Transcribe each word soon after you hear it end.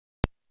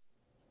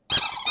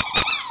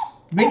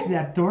make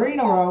that 3 in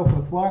a row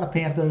for the Florida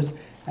Panthers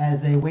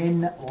as they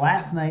win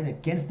last night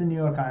against the New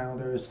York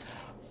Islanders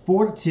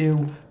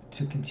 4-2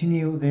 to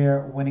continue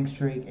their winning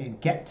streak and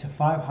get to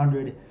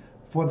 500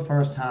 for the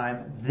first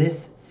time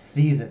this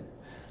season.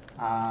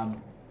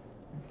 Um,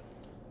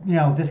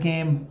 this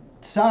game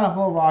started off a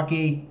little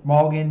rocky.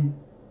 Morgan,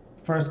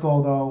 first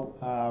goal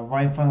though,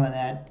 right in front of the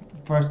net.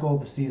 First goal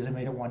of the season,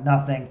 made it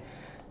 1-0.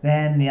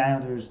 Then the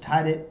Islanders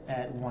tied it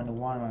at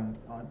 1-1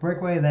 on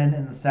breakaway. Then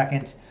in the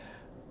second,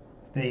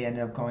 they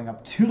ended up going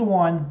up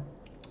 2-1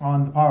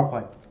 on the power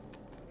play.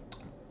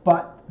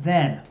 But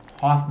then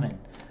Hoffman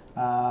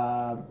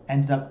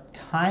ends up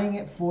tying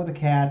it for the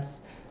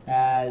Cats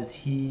as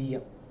he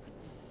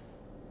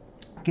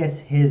gets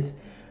his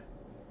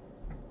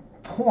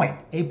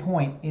a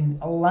point in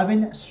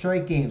 11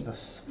 straight games. The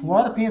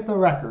Florida Panther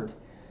record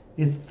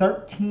is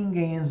 13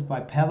 games by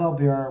Pavel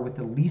Bure with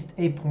at least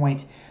a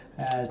point.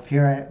 As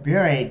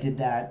Bure did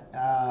that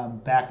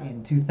back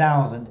in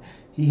 2000.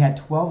 He had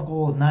 12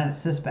 goals, 9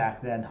 assists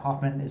back then.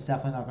 Hoffman is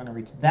definitely not going to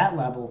reach that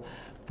level.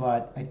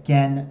 But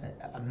again,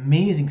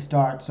 amazing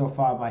start so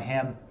far by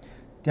him.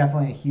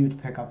 Definitely a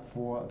huge pickup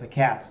for the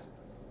Cats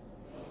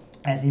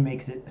as he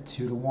makes it a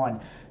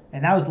 2-1.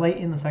 And that was late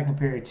in the second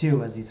period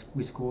too, as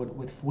we scored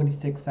with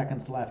 46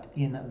 seconds left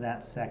in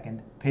that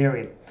second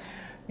period.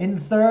 In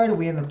the third,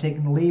 we ended up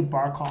taking the lead.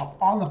 Barkov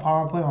on the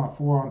power play on a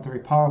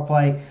 4-on-3 power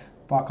play.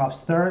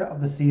 Barkov's third of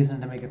the season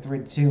to make it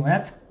 3-2. And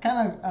that's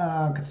kind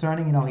of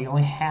concerning. He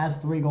only has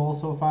 3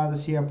 goals so far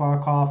this year,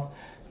 Barkov.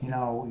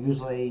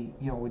 Usually,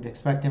 we'd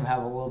expect him to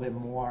have a little bit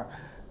more.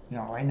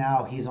 Right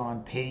now he's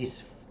on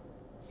pace,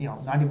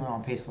 not even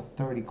on pace for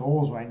 30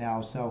 goals right now.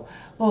 So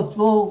a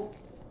little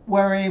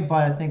worry,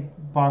 but I think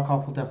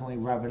Barkov will definitely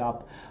rev it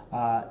up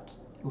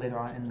later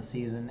on in the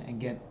season and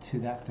get to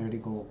that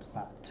 30-goal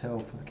plateau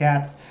for the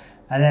Cats.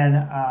 And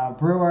then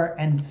Brewer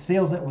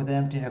seals it with an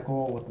empty net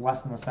goal with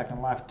less than a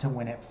second left to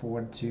win it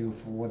 4-2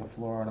 for the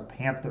Florida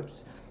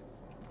Panthers.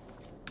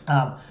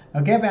 Now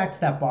get back to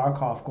that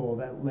Barkov goal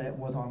that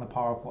was on the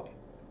power play.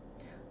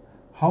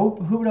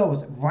 Huberdeau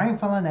was right in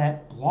front of the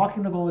net,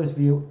 blocking the goalie's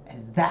view,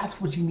 and that's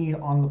what you need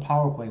on the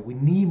power play. We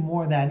need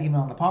more of that even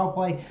on the power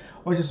play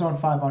or just on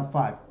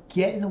 5-on-5.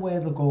 Get in the way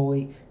of the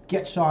goalie,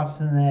 get shots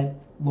in the net.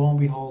 Lo and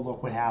behold,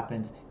 look what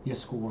happens. You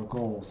score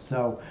goals.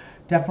 So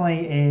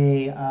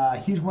definitely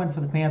a huge win for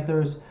the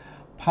Panthers.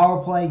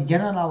 Power play, get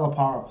another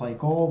power play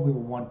goal. We were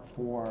 1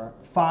 for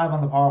 5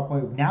 on the power play.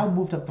 We've now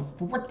moved up to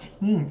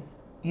 14th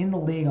in the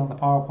league on the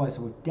power play,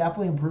 so we've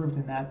definitely improved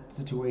in that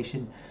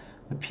situation.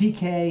 The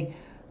PK,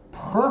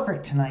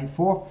 perfect tonight,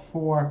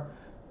 4-4.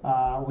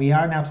 We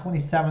are now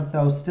 27th,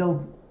 though,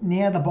 still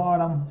near the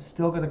bottom.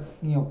 Still going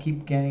to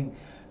keep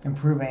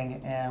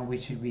improving, and we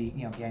should be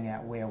getting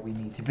at where we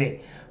need to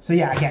be. So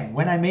yeah, again,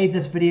 when I made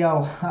this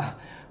video,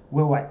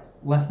 we're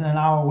less than an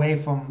hour away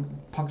from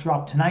puck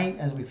drop tonight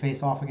as we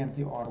face off against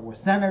the Ottawa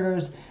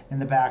Senators in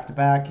the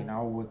back-to-back.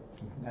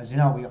 As you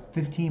know, we got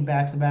 15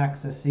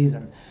 backs-to-backs this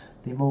season,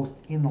 the most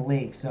in the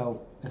league.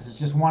 So this is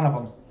just one of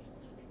them.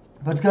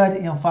 But it's good,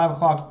 5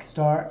 o'clock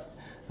start.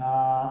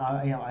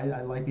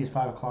 I like these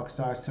 5 o'clock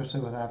starts,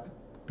 especially with that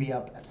be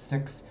up at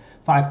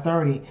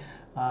 5:30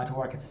 to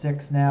work at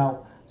 6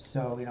 now.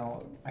 So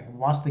I can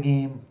watch the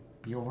game,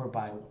 be over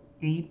by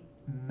 8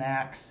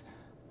 max,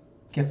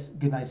 get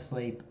good night's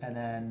sleep, and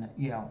then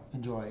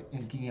enjoy it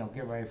and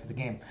get ready for the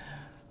game.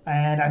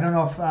 And I don't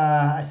know if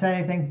I said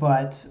anything,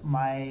 but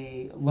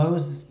my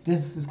Lowe's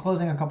is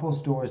closing a couple of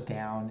stores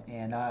down,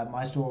 and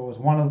my store was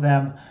one of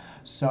them.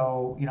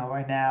 So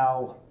right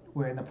now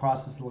we're in the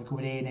process of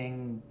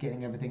liquidating,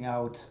 getting everything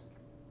out.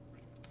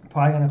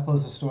 Probably going to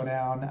close the store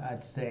down,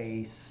 I'd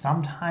say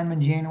sometime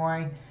in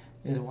January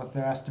is what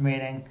they're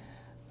estimating.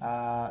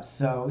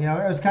 So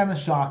it was kind of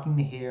shocking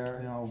to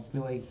hear.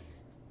 Really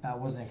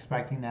wasn't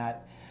expecting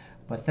that.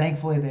 But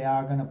thankfully they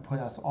are going to put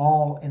us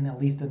all in at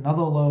least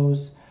another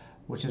Lowe's,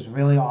 which is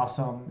really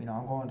awesome.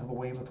 I'm going to the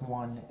Weymouth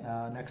one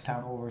next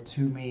town over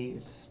to me.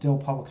 It's still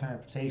public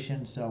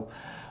transportation, so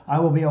I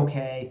will be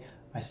okay.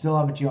 I still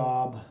have a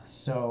job,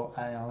 so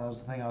that was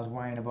the thing I was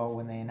worrying about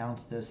when they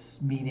announced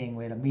this meeting.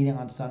 We had a meeting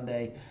on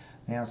Sunday,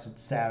 they announced it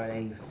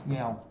Saturday.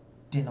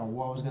 Didn't know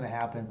what was going to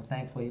happen, but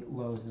thankfully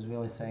Lowe's is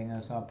really setting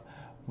us up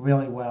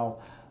really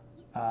well.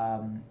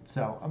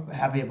 So I'm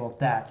happy about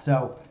that.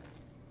 So,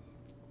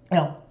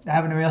 I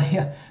haven't really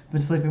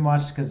been sleeping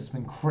much because it's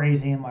been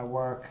crazy in my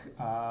work.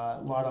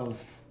 A lot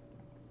of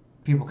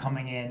people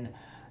coming in,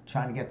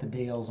 trying to get the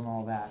deals and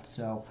all that.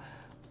 So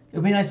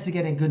it'll be nice to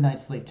get a good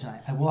night's sleep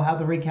tonight. I will have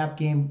the recap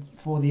game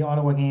for the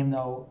Ottawa game,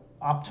 though,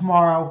 up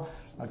tomorrow.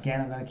 Again,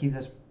 I'm going to keep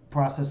this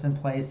process in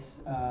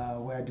place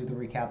where I do the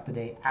recap the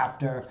day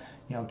after.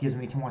 It gives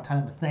me more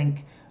time to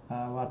think.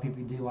 A lot of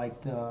people do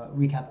like the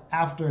recap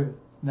after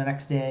the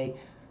next day.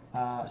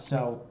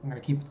 So I'm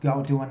going to keep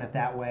doing it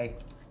that way.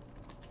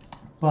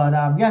 But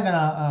I'm going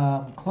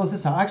to close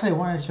this out. Actually, I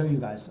wanted to show you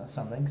guys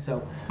something.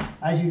 So,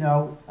 as you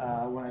know,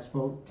 when I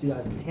spoke to you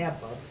guys in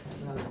Tampa,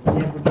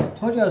 I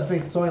told you I was a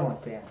big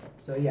Soylent fan.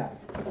 So, yeah,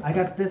 I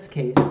got this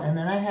case, and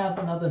then I have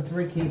another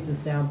 3 cases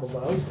down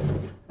below,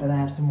 and I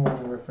have some more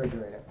in the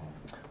refrigerator.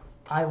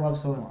 I love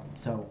soda lemon.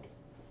 So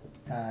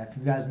if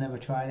you guys never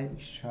tried it,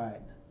 you should try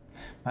it.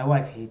 My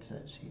wife hates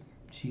it.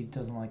 She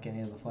doesn't like any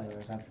of the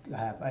flavors I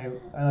have. I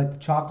like the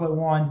chocolate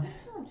one.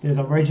 There's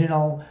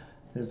original.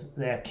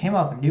 There came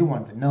out the new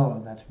one, vanilla.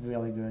 That's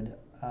really good.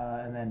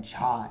 And then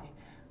chai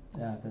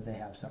that they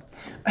have. So,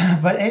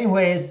 but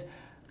anyways,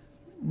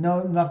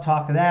 no enough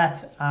talk of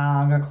that.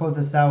 I'm gonna close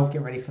this out.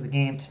 Get ready for the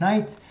game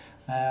tonight.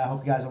 I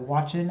hope you guys are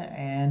watching,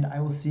 and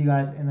I will see you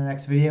guys in the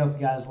next video. If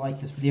you guys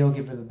like this video,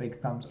 give it a big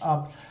thumbs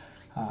up.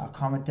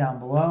 Comment down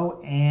below,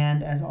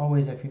 and as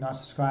always, if you're not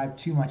subscribed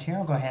to my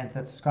channel, go ahead and hit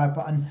that subscribe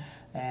button,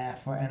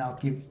 and I'll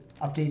give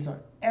updates on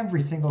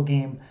every single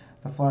game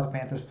the Florida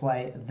Panthers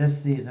play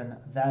this season.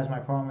 That is my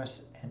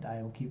promise, and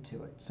I will keep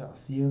to it. So I'll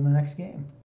see you in the next game.